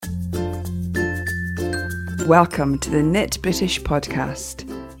Welcome to the Knit British podcast.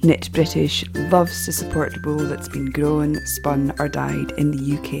 Knit British loves to support wool that's been grown, spun or dyed in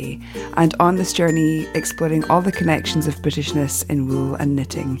the UK, and on this journey exploring all the connections of Britishness in wool and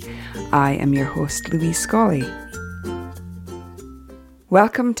knitting, I am your host Louise Scully.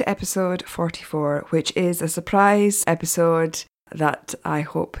 Welcome to episode 44, which is a surprise episode that I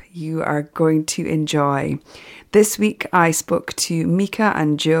hope you are going to enjoy. This week I spoke to Mika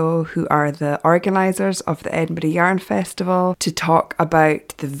and Joe, who are the organisers of the Edinburgh Yarn Festival, to talk about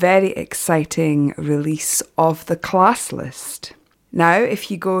the very exciting release of the class list. Now, if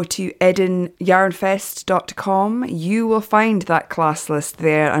you go to edinyarnfest.com, you will find that class list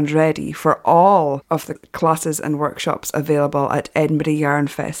there and ready for all of the classes and workshops available at Edinburgh Yarn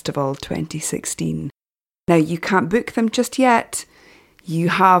Festival 2016. Now, you can't book them just yet. You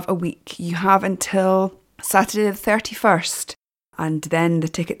have a week. You have until Saturday the 31st, and then the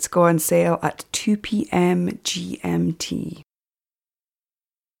tickets go on sale at 2 p.m. GMT.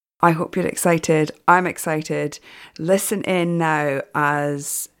 I hope you're excited. I'm excited. Listen in now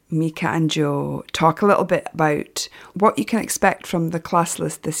as Mika and Joe talk a little bit about what you can expect from the class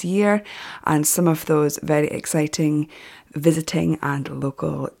list this year and some of those very exciting visiting and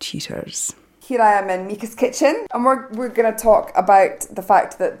local tutors. Here I am in Mika's kitchen, and we're going to talk about the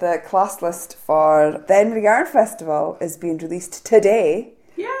fact that the class list for the Edinburgh Yarn Festival is being released today.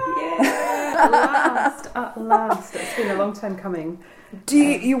 Yeah. At last. It's been a long time coming. Do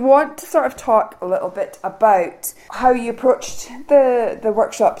you want to sort of talk a little bit about how you approached the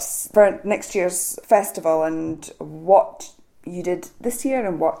workshops for next year's festival and what you did this year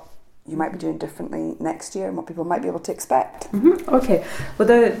and what you might be doing differently next year and what people might be able to expect? Mm-hmm. Okay. Well,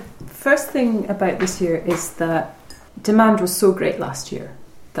 the first thing about this year is that demand was so great last year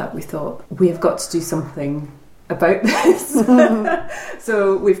that we thought we have got to do something about this.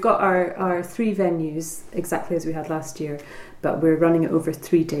 So we've got our three venues exactly as we had last year, but we're running it over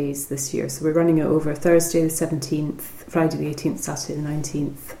 3 days this year. So we're running it over Thursday the 17th, Friday the 18th, Saturday the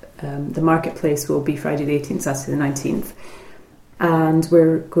 19th. The marketplace will be Friday the 18th, Saturday the 19th. And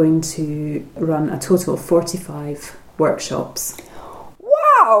we're going to run a total of 45 workshops.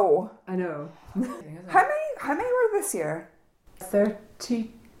 Wow! I know. How many were this year?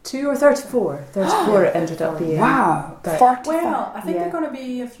 32 or 34. 34 it ended up being. Wow! 45. Well, I think there are going to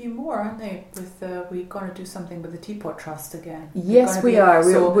be a few more, aren't they? We're going to do something with the Teapot Trust again. Yes, we are.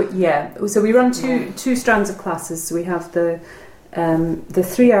 So we run two strands of classes. So we have the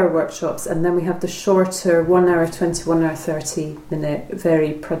 3-hour workshops, and then we have the shorter 1 hour 20, 1 hour 30 minute,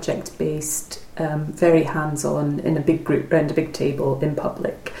 very project based, very hands on in a big group around a big table in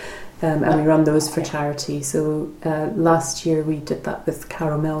public, and we run those for charity. So last year we did that with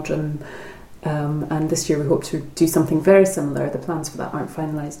Carol Meldrum, and this year we hope to do something very similar. The plans for that aren't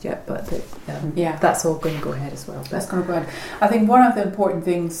finalised yet, but that's all going to go ahead as well. That's going to go ahead. I think one of the important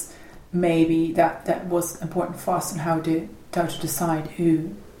things maybe that was important for us and how to decide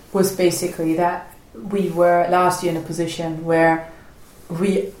who was basically that we were last year in a position where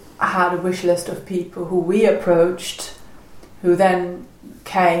we had a wish list of people who we approached, who then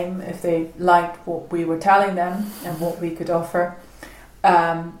came if they liked what we were telling them and what we could offer,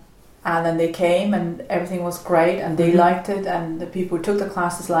 and then they came and everything was great and they liked it and the people who took the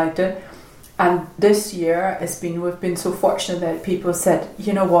classes liked it. And this year we've been so fortunate that people said,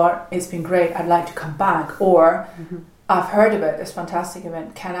 you know what, it's been great, I'd like to come back, or I've heard about this fantastic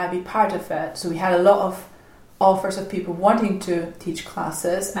event, can I be part of it? So we had a lot of offers of people wanting to teach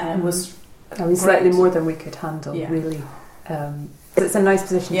classes, and it was slightly more than we could handle, really. It's a nice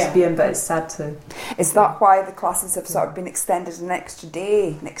position to be in, but it's sad to... Is that why the classes have sort of been extended an extra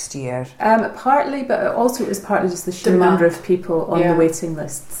day next year? Partly, but also it was partly just the sheer number of people on the waiting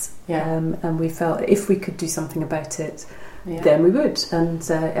lists. And we felt if we could do something about it, then we would, and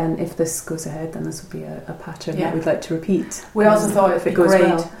if this goes ahead, then this will be a pattern that we'd like to repeat. We also thought it'd be great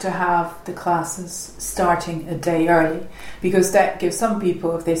well to have the classes starting a day early, because that gives some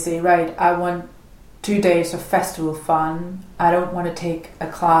people, if they say, right, I want 2 days of festival fun, I don't want to take a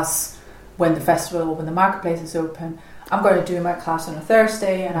class when the festival or when the marketplace is open, I'm going to do my class on a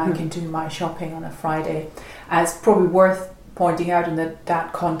Thursday and I can do my shopping on a Friday. And it's probably worth pointing out in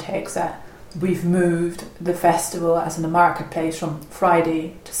that context that we've moved the festival as in the marketplace from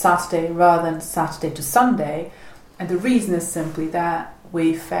Friday to Saturday rather than Saturday to Sunday, and the reason is simply that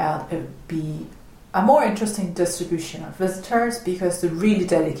we felt it would be a more interesting distribution of visitors, because the really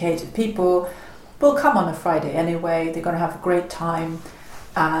dedicated people will come on a Friday anyway, they're going to have a great time,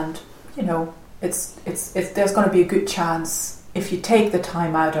 and it's there's going to be a good chance if you take the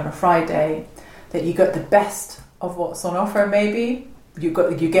time out on a Friday that you got the best of what's on offer. Maybe you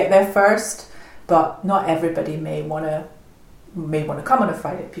get there first, but not everybody may want to come on a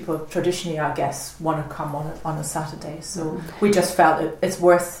Friday. People traditionally, I guess, want to come on a Saturday. So we just felt it's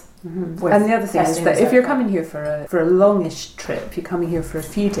worth. And the other thing is that if you're coming here for a longish trip, you're coming here for a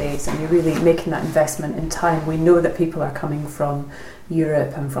few days, and you're really making that investment in time. We know that people are coming from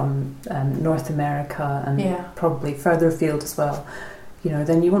Europe and from North America and probably further afield as well.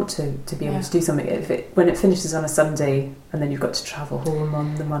 Then you want to be able to do something. When it finishes on a Sunday and then you've got to travel home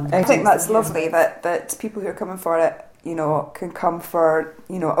on the Monday. I think that's lovely that people who are coming for it, can come for,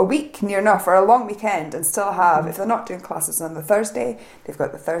 a week near enough or a long weekend and still have, if they're not doing classes on the Thursday, they've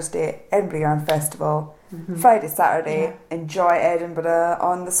got the Thursday Edinburgh Yarn Festival, Friday, Saturday, enjoy Edinburgh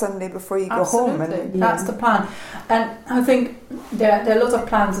on the Sunday before you go home. And that's the plan. And I think there are lots of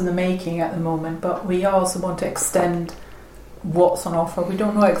plans in the making at the moment, but we also want to extend what's on offer. We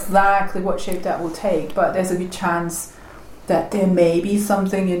don't know exactly what shape that will take, but there's a good chance that there may be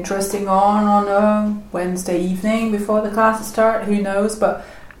something interesting on a Wednesday evening before the classes start. Who knows? But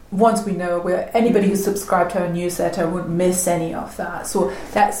once we know, anybody who's subscribed to our newsletter won't miss any of that. So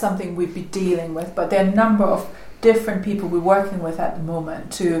that's something we'd be dealing with. But there are a number of different people we're working with at the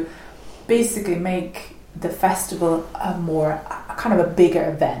moment to basically make the festival a kind of a bigger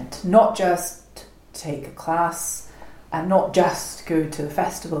event, not just take a class and not just go to the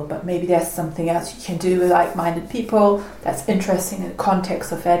festival, but maybe there's something else you can do with like-minded people that's interesting in the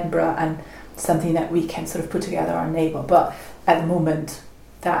context of Edinburgh and something that we can sort of put together or enable. But at the moment,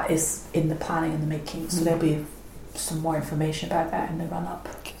 that is in the planning and the making, so there'll be some more information about that in the run-up.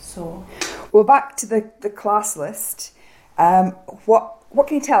 So, well, back to the class list. What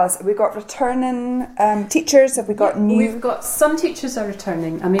can you tell us? Have we got returning teachers? Have we got new? We've got some teachers are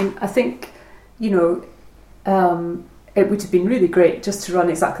returning. I mean, I think, it would have been really great just to run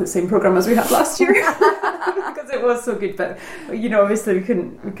exactly the same programme as we had last year because it was so good, but obviously we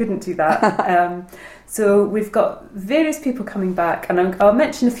couldn't do that. So we've got various people coming back, and I'll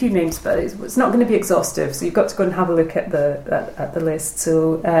mention a few names, but it's not going to be exhaustive, so you've got to go and have a look at the list.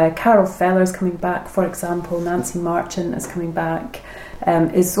 So Carol Feller's coming back, for example. Nancy Marchant is coming back.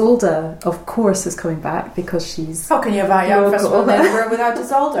 Isolde, of course, is coming back because she's... How can you have a young festival in Edinburgh without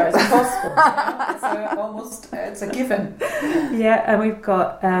Isolde? It's impossible. It's a given. Yeah, and we've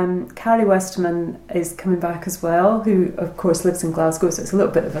got Carrie Westerman is coming back as well, who, of course, lives in Glasgow, so it's a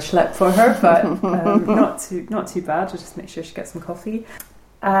little bit of a schlep for her, but not too bad. We'll just make sure she gets some coffee.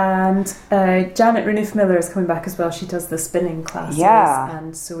 And Janet Renouf Miller is coming back as well. She does the spinning classes,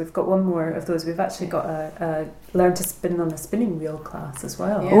 and so we've got one more of those. We've actually got a learn to spin on a spinning wheel class as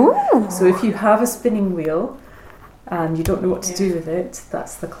well. So if you have a spinning wheel and you don't know what to do with it,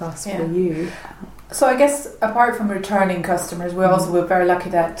 that's the class for you. So I guess apart from returning customers, we're very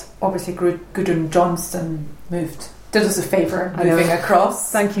lucky that obviously Gudrun Johnston did us a favour moving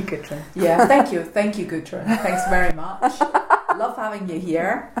across. Thank you, Gudrun. Yeah, thank you, Gudrun. Thanks very much. Love having you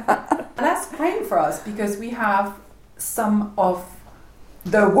here. And that's great for us because we have some of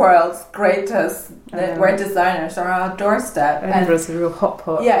the world's greatest knitwear designers on our doorstep. Edinburgh's a real hot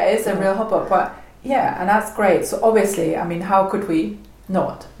pot. Yeah, it's a real hot pot. But and that's great. So obviously, I mean, how could we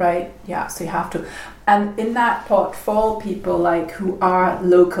not, right? Yeah, so you have to. And in that pot fall people like who are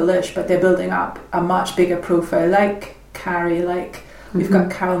localish, but they're building up a much bigger profile, like Carrie, we've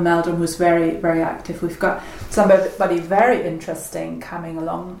got Carol Meldrum, who's very, very active. We've got somebody very interesting coming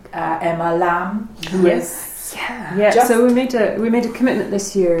along, Emma Lamb, who is So we made a commitment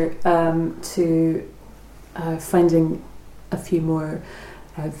this year to finding a few more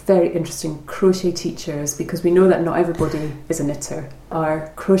very interesting crochet teachers, because we know that not everybody is a knitter,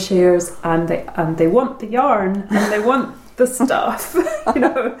 are crocheters, and they want the yarn and they want the stuff,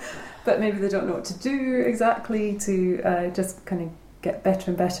 but maybe they don't know what to do exactly to just kind of get better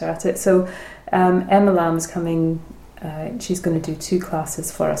and better at it. So Emma Lamb's coming. She's going to do 2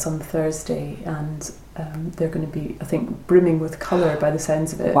 classes for us on Thursday, and they're going to be, I think, brimming with colour by the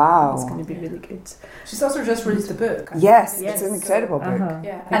sounds of it. Wow. It's going to be really good. She's also just released a book. Yes, it's an incredible book.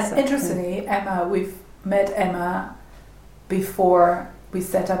 Yeah. And interestingly, we've met Emma before we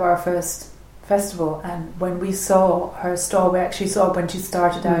set up our first festival, and when we saw her stall, we actually saw when she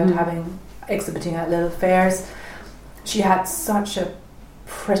started out exhibiting at little fairs. She had such a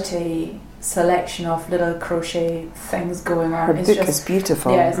pretty selection of little crochet things going on. Her book is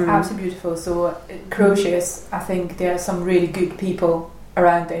beautiful. Yeah, it's absolutely beautiful. So crochet is, I think there are some really good people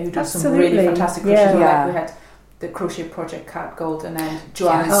around there who do some really fantastic crochet. Like we had the Crochet Project Cat Golden and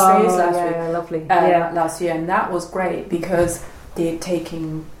Joanna Strays last year, and that was great because they're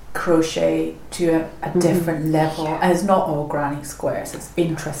taking crochet to a different level, and it's not all granny squares, it's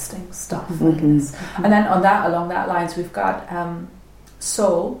interesting stuff. And then along that lines we've got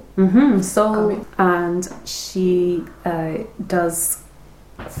Seoul. Seoul, and she does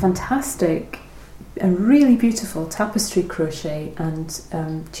fantastic and really beautiful tapestry crochet and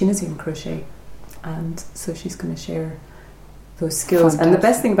Tunisian crochet, and so she's going to share those skills. Fantastic. And the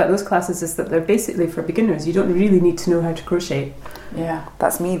best thing about those classes is that they're basically for beginners. You don't really need to know how to crochet. Yeah.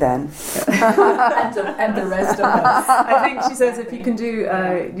 That's me then. and the rest of us. I think she says if you can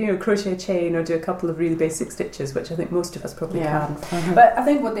do crochet a chain or do a couple of really basic stitches, which I think most of us probably Yeah. can. But I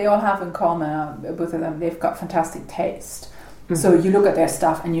think what they all have in common, both of them, they've got fantastic taste. So you look at their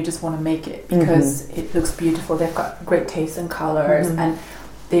stuff and you just want to make it because it looks beautiful. They've got great taste in colours and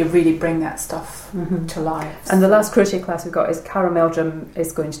they really bring that stuff to life. And the last crochet class we've got is Cara Meldrum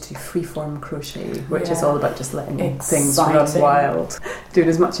is going to do freeform crochet, which is all about just letting things run wild, doing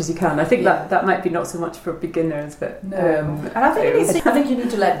as much as you can. I think that might be not so much for beginners, but and I think you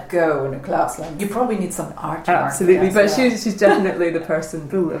need to let go in a class like you probably need some art. Absolutely, but she's definitely the person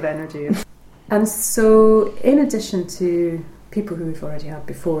full of energy. And so, in addition to people who we've already had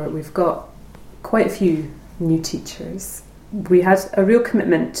before, we've got quite a few new teachers. We had a real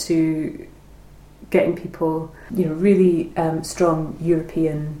commitment to getting people, really strong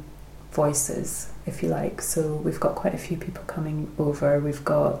European voices, if you like. So we've got quite a few people coming over. We've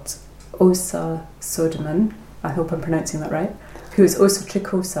got Åsa Söderman, I hope I'm pronouncing that right, who is Åsa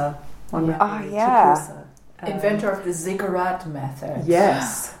Tricosa on yeah. Inventor of the ziggurat method.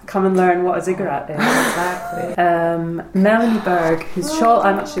 Yes, come and learn what a ziggurat is. Exactly. Melanie Berg, whose shawl,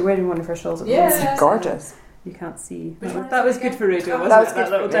 I'm actually wearing one of her shawls at the moment. It's gorgeous. You can't see. Which one is That was it good again? for radio, wasn't That was it? good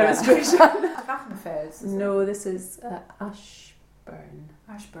That little for- yeah. demonstration. Drachenfels. No, this is Ashburn.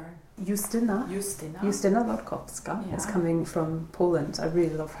 Ashburn. Justina Lodkowska is coming from Poland. I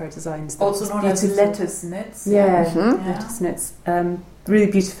really love her designs. They're Also known as beautiful. lettuce knits. Yeah, Mhm. lettuce knits.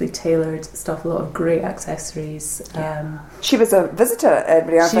 Really beautifully tailored stuff. A lot of great accessories. She was a visitor at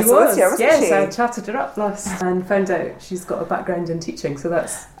Edinburgh Yarn She Festival was, this year, wasn't yes. she? I chatted her up last and found out she's got a background in teaching, so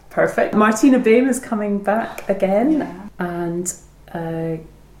that's perfect. Martina Boehm is coming back again, and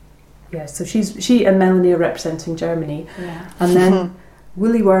so she and Melanie are representing Germany, and then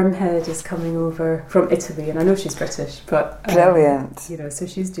Woolly Wormhead is coming over from Italy, and I know she's British, but Brilliant. so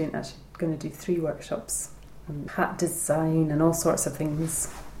she's going to do 3 workshops, hat design and all sorts of things.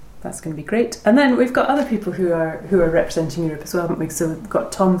 That's going to be great. And then we've got other people who are representing Europe as well, haven't we? So we've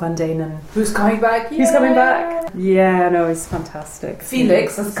got Tom van Denen. Who's coming back? He's coming back. Yeah, no, he's fantastic.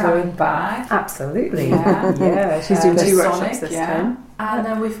 Felix is coming back. Absolutely. Yeah. Yeah, she's doing 2 Sonic, workshops this time. And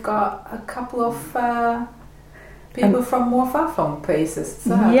then we've got a couple of people from more far-flung places.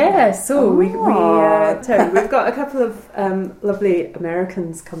 Yeah, so Oh. Terry, we've got a couple of lovely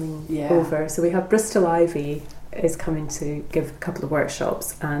Americans coming Yeah. over. So we have Bristol Ivy is coming to give a couple of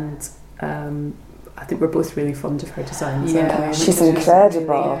workshops, and I think we're both really fond of her designs. Yeah. aren't we? She's Really,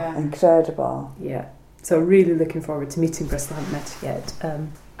 incredible. yeah. Incredible. Yeah, so really looking forward to meeting Bristol. I haven't met her yet.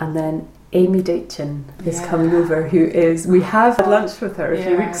 And then Amy Daitchen is coming over, we have had lunch with her a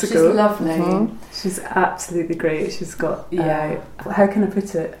few weeks ago. She's lovely. Mhm. She's absolutely great. She's got, how can I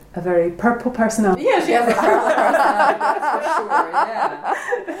put it, a very purple personality. Yeah, she has a purple personality, that's for sure, yeah.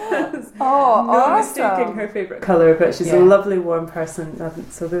 Oh, No awesome. mistaking her favourite colour, but she's a Yeah. lovely, warm person.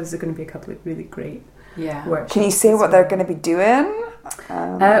 So those are going to be a couple of really great Yeah. workshops. Can you say as what they're well. going to be doing?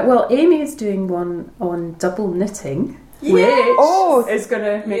 Well, Amy is doing one on double knitting, which is going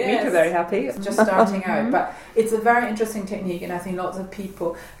to make me Yes. very happy. It's just starting out, but it's a very interesting technique, and I think lots of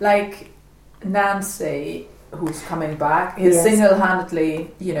people, like Nancy, who's coming back, is Yes.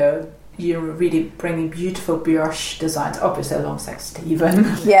 single-handedly, you're really bringing beautiful brioche designs, obviously alongside Stephen.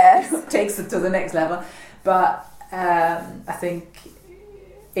 Yes. Takes it to the next level, but I think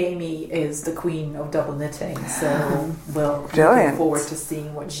Amy is the queen of double knitting, so we'll look Brilliant. forward to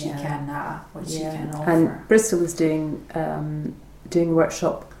seeing what she can offer. And Bristol is doing a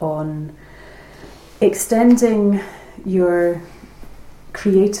workshop on extending your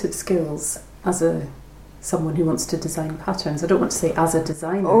creative skills as someone who wants to design patterns. I don't want to say as a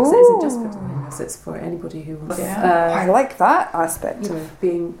designer, because it isn't just for designers, it's for anybody who wants I like that aspect.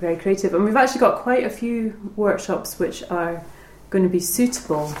 being very creative. And we've actually got quite a few workshops which are going to be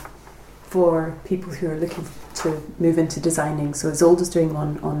suitable for people who are looking to move into designing. So Isolde's doing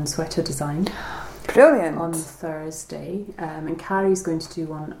one on sweater design Brilliant. on Thursday, and Carrie's going to do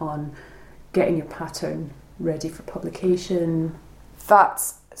one on getting your pattern ready for publication.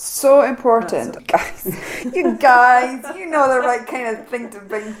 That's so important. Guys, you know the right kind of thing to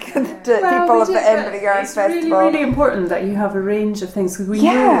bring to people of the Edinburgh Yarn it's Festival. really, really important that you have a range of things, because we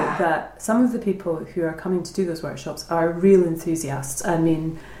know that some of the people who are coming to do those workshops are real enthusiasts. I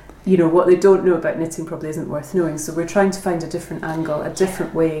mean, what they don't know about knitting probably isn't worth knowing. So we're trying to find a different angle, a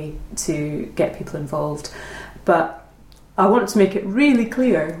different way to get people involved. But I want to make it really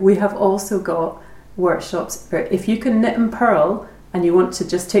clear, we have also got workshops where if you can knit and purl and you want to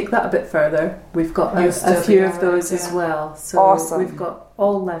just take that a bit further, we've got a few of those as well. So awesome. We've got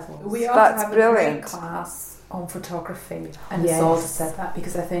all levels. We also That's have brilliant. a great class on photography, and Yes. Isolde said that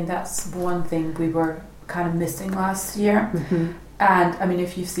because I think that's one thing we were kind of missing last year. Mm-hmm. And I mean,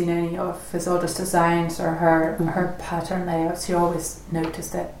 if you've seen any of Isolde's designs or her pattern layouts, you always notice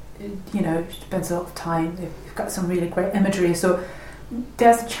that she spends a lot of time. You've got some really great imagery, so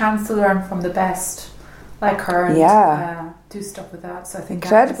there's a chance to learn from the best, like her, and do stuff with that. So I think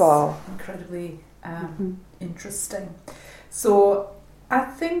incredible, that's incredibly interesting. So I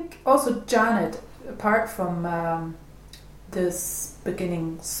think also Janet, apart from this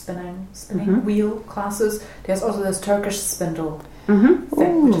beginning spinning wheel classes, there's also this Turkish spindle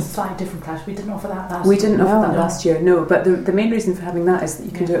thing, which is a slightly different class. We didn't offer that last year. We didn't offer that last year, no. But the main reason for having that is that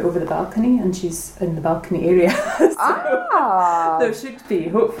you can do it over the balcony, and she's in the balcony area. So there should be,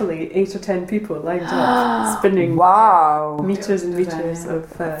 hopefully, 8 or 10 people lined up spinning meters and meters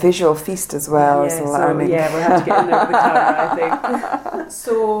of... visual feast as well as learning. We'll have to get in there with the camera, I think.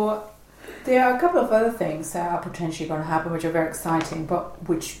 So there are a couple of other things that are potentially going to happen, which are very exciting, but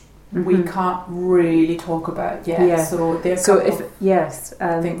which we can't really talk about yet. Yeah. So there's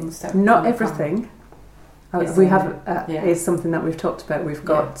things that not everything. We have is something that we've talked about. We've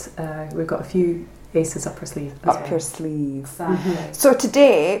got a few aces up our sleeve. Up your sleeve. Exactly. So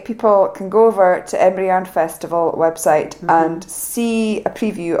today, people can go over to Edinburgh Yarn Festival website and see a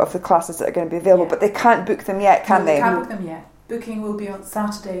preview of the classes that are going to be available, but they can't book them yet, can they? They can't book them yet. Booking will be on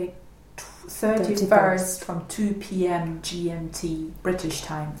Saturday, 31st from 2 p.m. GMT, British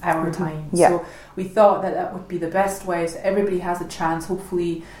time, our time. Yeah. So we thought that would be the best way, so everybody has a chance.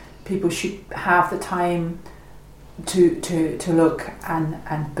 Hopefully people should have the time to look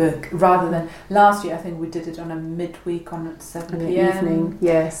and book, rather than last year. I think we did it on a midweek on 7 p.m. evening.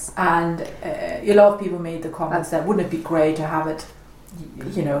 Yes. And a lot of people made the comments that wouldn't it be great to have it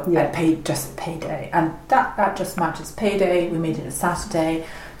at payday, and that just matches payday. We made it a Saturday,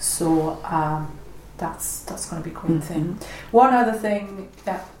 so that's going to be a great thing. One other thing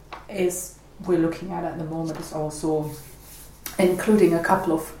that is we're looking at the moment is also including a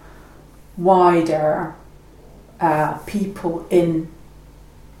couple of wider people in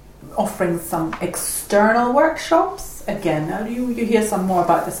offering some external workshops. Again, now you hear some more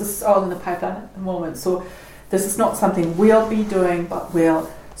about this. This is all in the pipeline at the moment, so this is not something we'll be doing, but we'll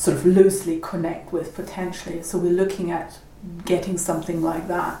sort of loosely connect with potentially. So we're looking at getting something like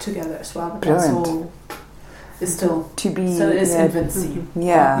that together as well. But that's all is still to be. So it's infancy.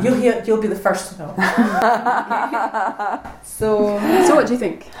 Yeah, you'll be the first to know. So what do you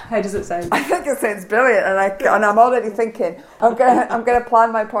think? How does it sound? I think it sounds brilliant, and I'm already thinking I'm gonna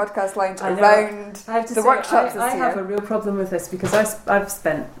plan my podcast lines around the workshops. I have a real problem with this because I've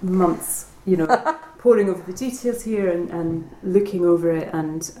spent months, poring over the details here and looking over it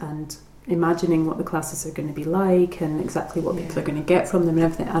and imagining what the classes are going to be like and exactly what people are going to get from them and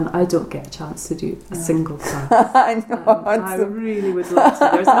everything, and I don't get a chance to do a single class. I know. I really would love to.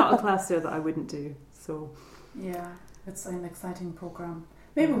 There's not a class there that I wouldn't do. So yeah, it's an exciting program.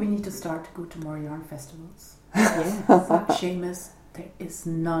 Maybe we need to start to go to more yarn festivals. Yes. Seamus, there is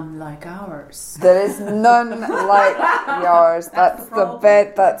none like ours. There is none like yours. That's the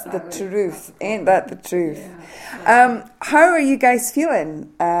bed. That's the truth. Ain't that the truth? Yeah. How are you guys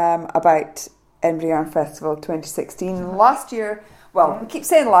feeling about Edinburgh Yarn Festival 2016? Last year, we keep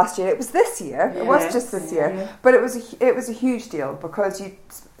saying last year. It was this year. It was just this year, but it was a huge deal because you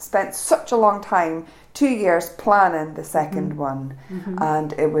spent such a long time, 2 years planning the second one,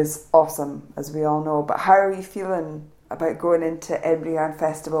 and it was awesome, as we all know. But how are you feeling about going into Edinburgh Yarn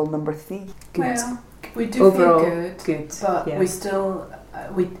Festival number 3? Good. Well, we do overall feel good, but we still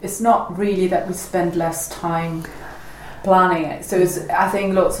it's not really that we spend less time planning it. So I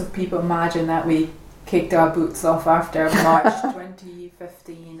think lots of people imagine that we kicked our boots off after March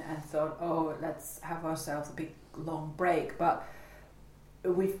 2015 and thought, let's have ourselves a big long break. But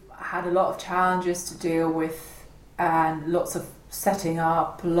we've had a lot of challenges to deal with, and lots of setting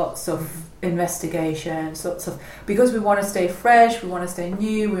up, lots of investigations, because we want to stay fresh, we want to stay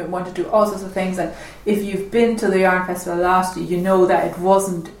new, we want to do all sorts of things. And if you've been to the Yarn Festival last year, you know that it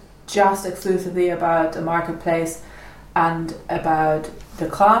wasn't just exclusively about the marketplace and about the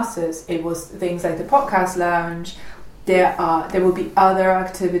classes. It was things like the podcast lounge. There will be other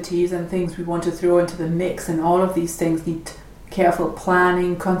activities and things we want to throw into the mix, and all of these things need careful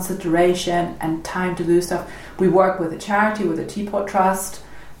planning, consideration and time to do stuff. We work with a charity, with the Teapot Trust,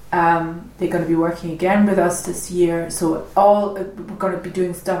 They're going to be working again with us this year, so we're going to be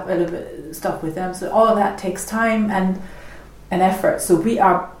doing a little bit stuff with them. So all of that takes time and effort. So we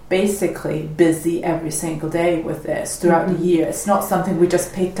are basically busy every single day with this throughout the year. It's not something we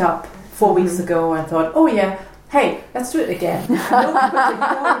just picked up 4 weeks ago and thought, oh yeah, hey, let's do it again. Remember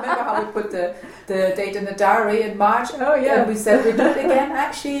how we put the date in the diary in March? Oh yeah. And we said we'd do it again.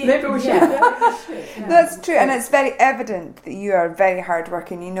 Actually, maybe we should. Yeah. That's true, and it's very evident that you are very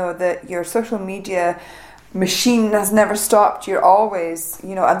hardworking. You know that your social media machine has never stopped. You're always,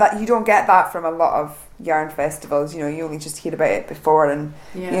 and that you don't get that from a lot of yarn festivals. You only just hear about it before, and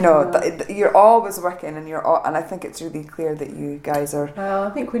you're always working, and and I think it's really clear that you guys are. Well,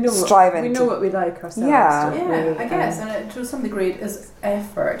 I think we know striving. What we like ourselves. Yeah, I guess, and to some degree, it is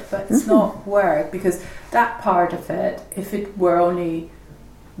effort, but it's not work, because that part of it, if it were only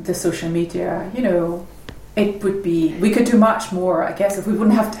the social media, it would be, we could do much more, I guess, if we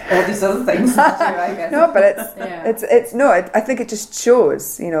wouldn't have all these other things to do, I guess. No, but I think it just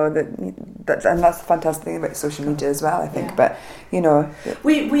shows, that, and that's the fantastic thing about social media as well, I think. Yeah. But,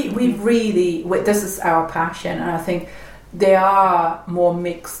 we really, this is our passion, and I think there are more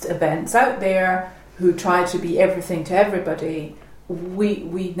mixed events out there who try to be everything to everybody.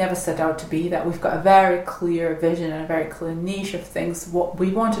 We never set out to be that. We've got a very clear vision and a very clear niche of things, what we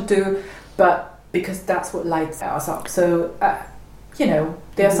want to do, but because that's what lights us up. So, there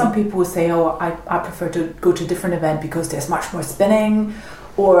are some people who say, oh, I prefer to go to a different event because there's much more spinning,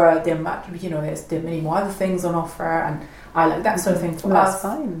 or there are many more other things on offer, and I like that sort of thing. For us, that's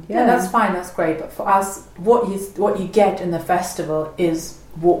fine. Yeah, that's fine, that's great. But for us, what you get in the festival is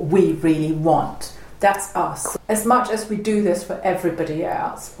what we really want. That's us. As much as we do this for everybody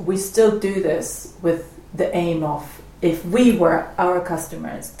else, we still do this with the aim of, if we were our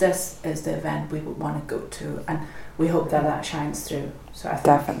customers, this is the event we would want to go to, and we hope that shines through. So I think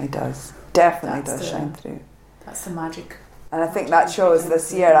definitely does shine through. That's the magic. And I think that shows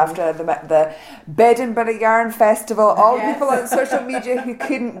this year after the Bedinbury Yarn Festival. All people on social media who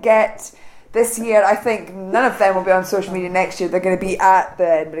couldn't get this year, I think none of them will be on social media next year. They're going to be at the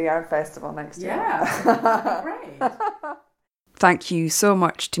Edinburgh Yarn Festival next year. Yeah, great. Thank you so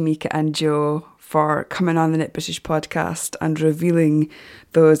much to Mika and Jo for coming on the Knit British podcast and revealing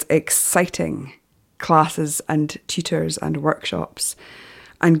those exciting classes and tutors and workshops,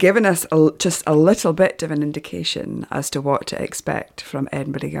 and giving us just a little bit of an indication as to what to expect from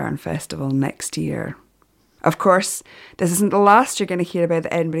Edinburgh Yarn Festival next year. Of course, this isn't the last you're going to hear about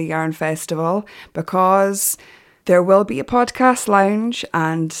the Edinburgh Yarn Festival, because there will be a podcast lounge,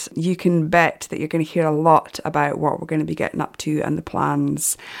 and you can bet that you're going to hear a lot about what we're going to be getting up to and the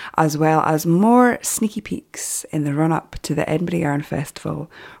plans, as well as more sneaky peeks in the run-up to the Edinburgh Yarn Festival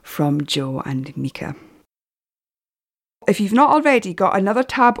from Jo and Mika. If you've not already got another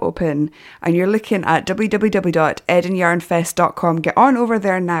tab open and you're looking at www.edinyarnfest.com, get on over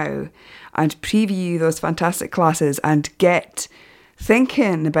there now and preview those fantastic classes and get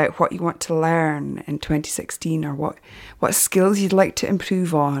thinking about what you want to learn in 2016, or what skills you'd like to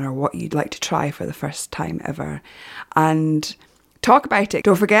improve on, or what you'd like to try for the first time ever, and talk about it.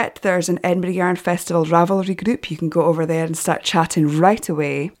 Don't forget, there's an Edinburgh Yarn Festival Ravelry group. You can go over there and start chatting right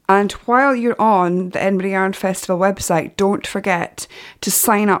away. And while you're on the Edinburgh Yarn Festival website, don't forget to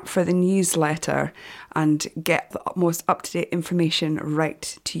sign up for the newsletter and get the most up-to-date information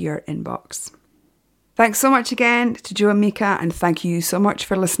right to your inbox. Thanks so much again to Jo and Mika, and thank you so much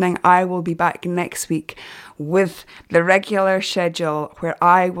for listening. I will be back next week with the regular schedule, where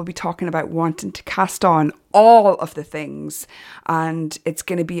I will be talking about wanting to cast on all of the things, and it's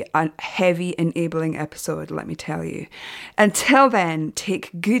going to be a heavy enabling episode, let me tell you. Until then,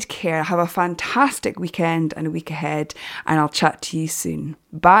 take good care, have a fantastic weekend and a week ahead, and I'll chat to you soon.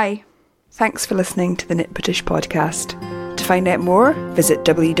 Bye. Thanks for listening to the Knit British podcast. To find out more, visit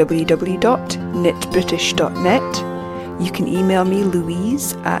www.knitbritish.net. You can email me,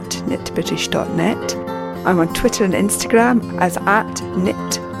 Louise, at knitbritish.net. I'm on Twitter and Instagram as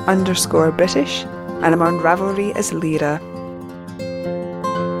 @knit_British, and I'm on Ravelry as Lyra.